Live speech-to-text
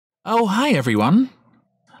Oh, hi everyone.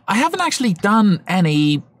 I haven't actually done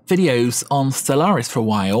any videos on Stellaris for a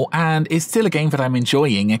while, and it's still a game that I'm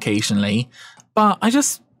enjoying occasionally, but I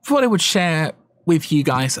just thought I would share with you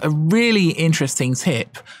guys a really interesting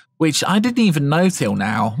tip, which I didn't even know till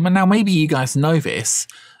now. Now, maybe you guys know this,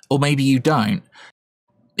 or maybe you don't.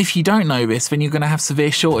 If you don't know this, then you're going to have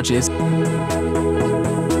severe shortages.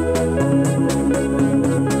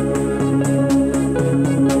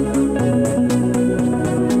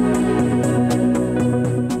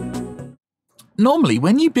 Normally,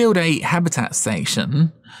 when you build a habitat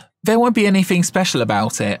station, there won't be anything special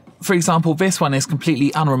about it. For example, this one is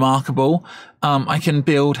completely unremarkable. I can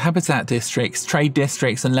build habitat districts, trade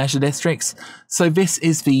districts, and leisure districts. So this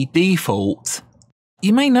is the default.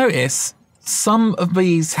 You may notice some of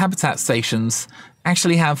these habitat stations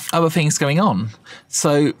actually have other things going on.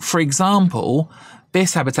 So, for example,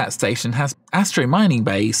 this habitat station has astro mining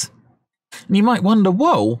bays. And you might wonder,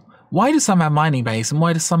 whoa, why do some have mining bays and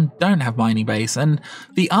why do some don't have mining bays? And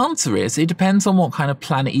the answer is it depends on what kind of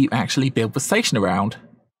planet you actually build the station around.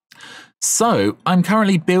 So I'm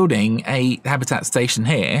currently building a habitat station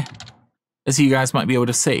here, as you guys might be able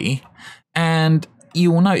to see, and you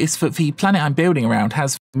will notice that the planet I'm building around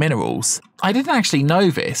has minerals. I didn't actually know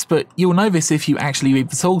this, but you'll know this if you actually read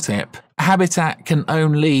the tooltip. A habitat can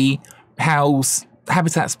only house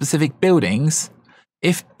habitat-specific buildings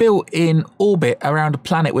if built in orbit around a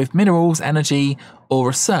planet with minerals, energy, or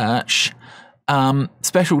research.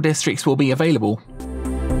 Special districts will be available.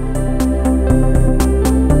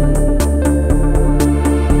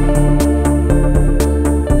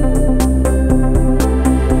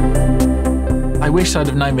 I wish I'd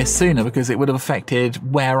have known this sooner because it would have affected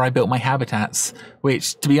where I built my habitats,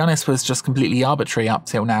 which, to be honest, was just completely arbitrary up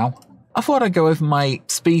till now. I thought I'd go over my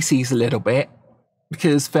species a little bit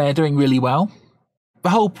because they're doing really well. The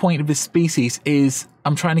whole point of this species is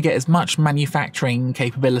I'm trying to get as much manufacturing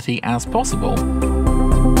capability as possible.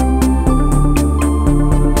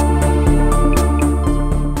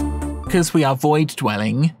 Because we are void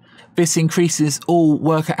dwelling, this increases all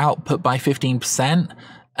worker output by 15%,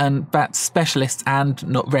 and that's specialists and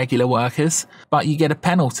not regular workers, but you get a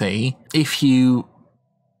penalty if you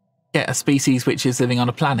get a species which is living on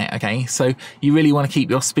a planet, okay? So you really want to keep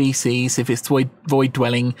your species, if it's void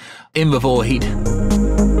dwelling, in the void.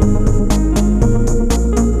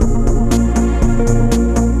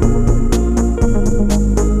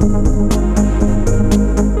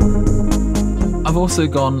 I've also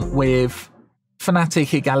gone with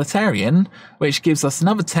Fanatic Egalitarian, which gives us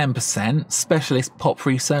another 10% specialist pop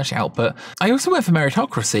research output. I also went for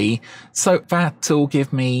Meritocracy, so that'll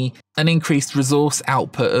give me an increased resource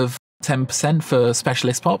output of 10% for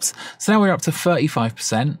specialist pops. So now we're up to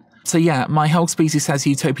 35%. So yeah, my whole species has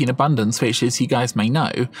Utopian Abundance, which, as you guys may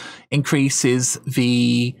know, increases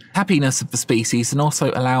the happiness of the species and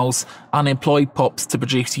also allows unemployed pops to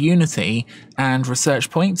produce Unity and research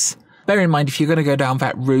points. Bear in mind, if you're going to go down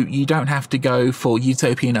that route, you don't have to go for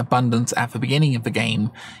Utopian Abundance at the beginning of the game.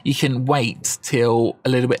 You can wait till a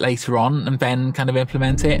little bit later on and then kind of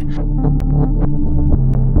implement it.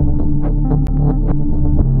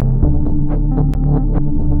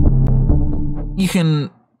 You can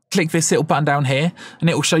click this little button down here and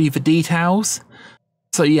it will show you the details.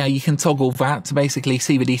 So yeah, you can toggle that to basically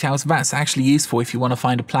see the details. That's actually useful if you want to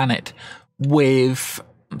find a planet with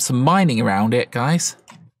some mining around it, guys.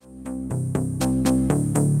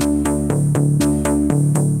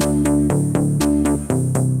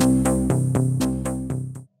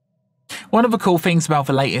 One of the cool things about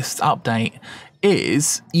the latest update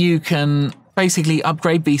is you can basically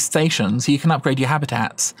upgrade these stations, you can upgrade your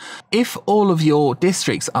habitats. If all of your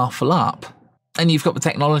districts are full up and you've got the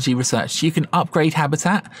technology research, you can upgrade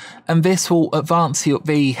habitat, and this will advance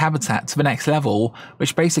the habitat to the next level,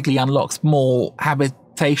 which basically unlocks more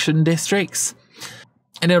habitation districts.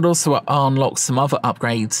 And it also unlocks some other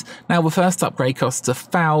upgrades. Now, the first upgrade costs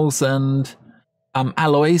 1,000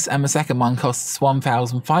 alloys, and the second one costs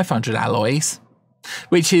 1,500 alloys,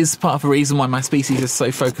 which is part of the reason why my species is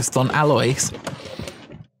so focused on alloys.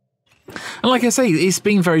 And like I say, it's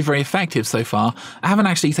been very, very effective so far. I haven't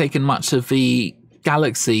actually taken much of the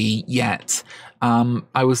galaxy yet.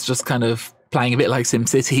 I was just kind of playing a bit like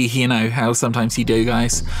SimCity, you know how sometimes you do,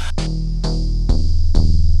 guys.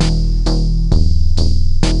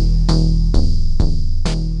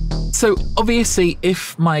 So obviously,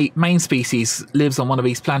 if my main species lives on one of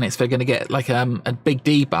these planets, they're going to get like a big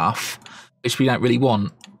debuff, which we don't really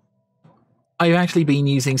want. I've actually been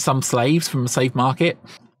using some slaves from the slave market.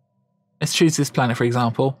 Let's choose this planet, for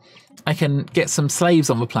example. I can get some slaves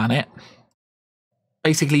on the planet.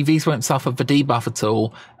 Basically, these won't suffer the debuff at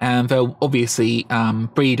all, and they'll obviously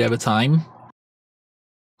breed over time.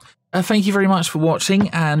 Thank you very much for watching,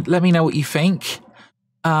 and let me know what you think.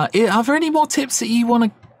 Are there any more tips that you want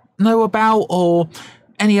to know about, or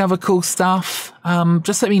any other cool stuff?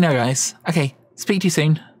 Just let me know, guys. Okay, speak to you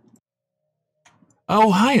soon.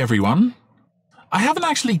 Oh, hi everyone. I haven't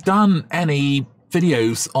actually done any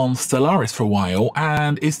videos on Stellaris for a while,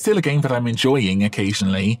 and it's still a game that I'm enjoying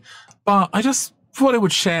occasionally, but I just thought I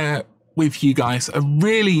would share with you guys a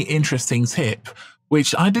really interesting tip,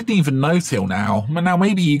 which I didn't even know till now. Now,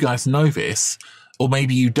 maybe you guys know this, or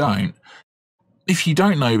maybe you don't. If you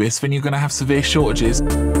don't know this, then you're going to have severe shortages.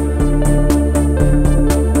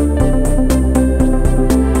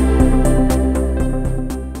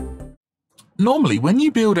 Normally, when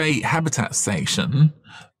you build a habitat station,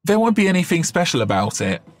 there won't be anything special about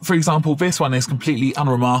it. For example, this one is completely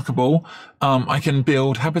unremarkable. I can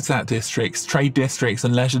build habitat districts, trade districts,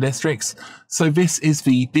 and leisure districts. So this is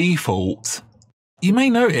the default. You may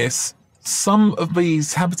notice some of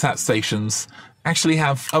these habitat stations actually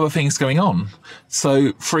have other things going on.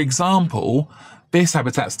 So, for example, this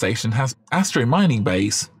habitat station has astro mining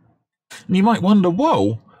bays. And you might wonder,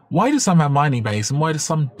 whoa, why do some have mining bays and why do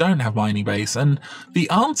some don't have mining bays? And the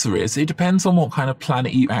answer is, it depends on what kind of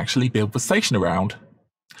planet you actually build the station around.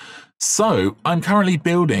 So I'm currently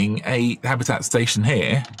building a habitat station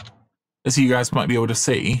here, as you guys might be able to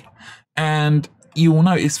see, and you will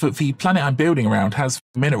notice that the planet I'm building around has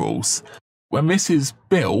minerals. When this is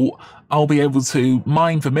built, I'll be able to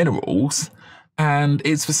mine the minerals, and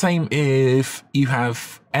it's the same if you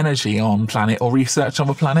have energy on planet or research on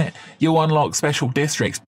the planet. You'll unlock special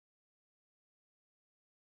districts.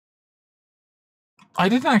 I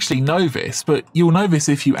didn't actually know this, but you'll know this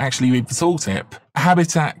if you actually read the tooltip. A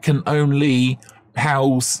habitat can only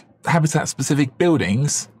house habitat-specific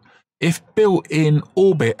buildings if built in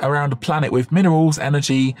orbit around a planet with minerals,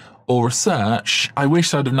 energy, or research. I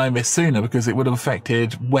wish I'd have known this sooner because it would have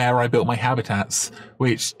affected where I built my habitats,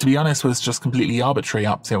 which, to be honest, was just completely arbitrary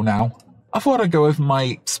up till now. I thought I'd go over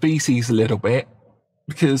my species a little bit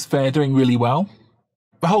because they're doing really well.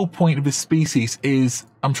 The whole point of this species is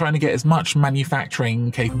I'm trying to get as much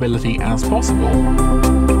manufacturing capability as possible.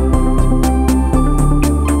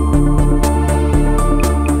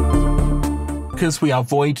 Because we are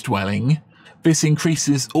void dwelling, this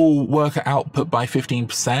increases all worker output by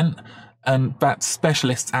 15%, and that's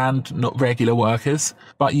specialists and not regular workers.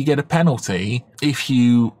 But you get a penalty if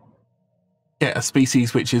you get a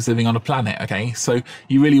species which is living on a planet, okay? So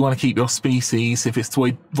you really want to keep your species, if it's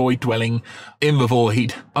void dwelling, in the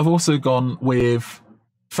void. I've also gone with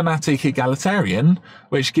Fanatic Egalitarian,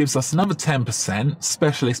 which gives us another 10%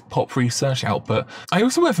 specialist pop research output. I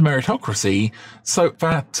also went for Meritocracy, so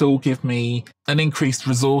that'll give me an increased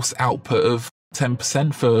resource output of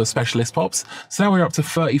 10% for specialist pops. So now we're up to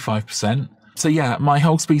 35%. So yeah, my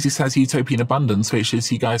whole species has utopian abundance, which,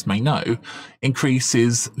 as you guys may know,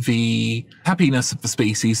 increases the happiness of the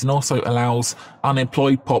species and also allows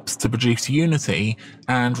unemployed pops to produce unity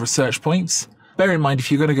and research points. Bear in mind,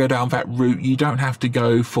 if you're going to go down that route, you don't have to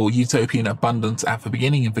go for utopian abundance at the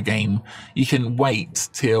beginning of the game. You can wait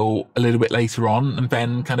till a little bit later on and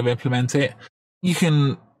then kind of implement it. You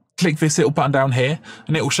can click this little button down here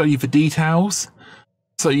and it will show you the details.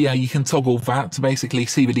 So yeah, you can toggle that to basically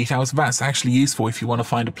see the details. That's actually useful if you want to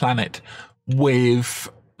find a planet with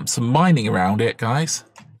some mining around it, guys.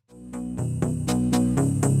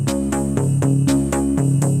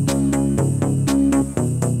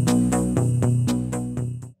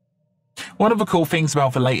 One of the cool things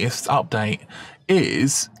about the latest update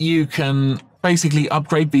is you can basically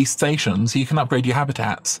upgrade these stations. You can upgrade your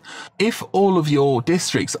habitats. If all of your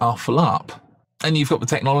districts are full up, and you've got the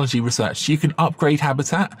technology research, you can upgrade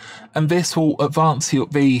habitat, and this will advance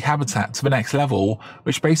the habitat to the next level,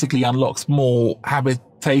 which basically unlocks more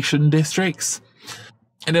habitation districts.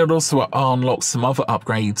 And it also unlocks some other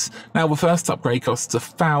upgrades. Now, the first upgrade costs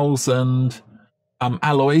 1,000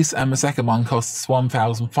 alloys, and the second one costs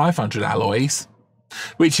 1,500 alloys,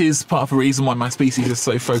 which is part of the reason why my species is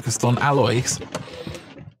so focused on alloys.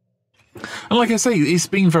 And like I say, it's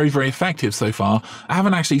been very, very effective so far. I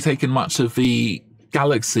haven't actually taken much of the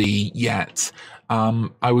galaxy yet.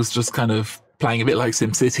 I was just kind of playing a bit like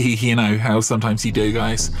SimCity, you know, how sometimes you do,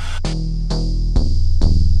 guys.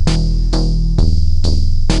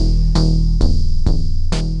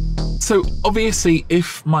 So obviously,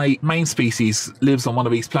 if my main species lives on one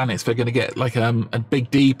of these planets, they're going to get like a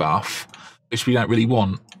big debuff, which we don't really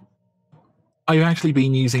want. I've actually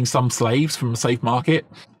been using some slaves from the slave market.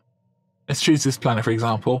 Let's choose this planet, for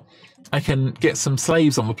example. I can get some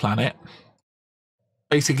slaves on the planet,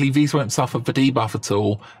 basically these won't suffer the debuff at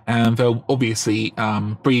all, and they'll obviously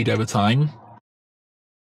breed over time.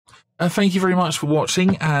 Thank you very much for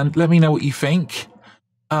watching, and let me know what you think.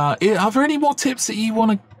 Are there any more tips that you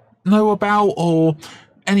want to know about, or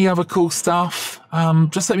any other cool stuff?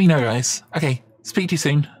 Just let me know, guys. Okay, speak to you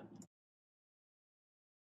soon.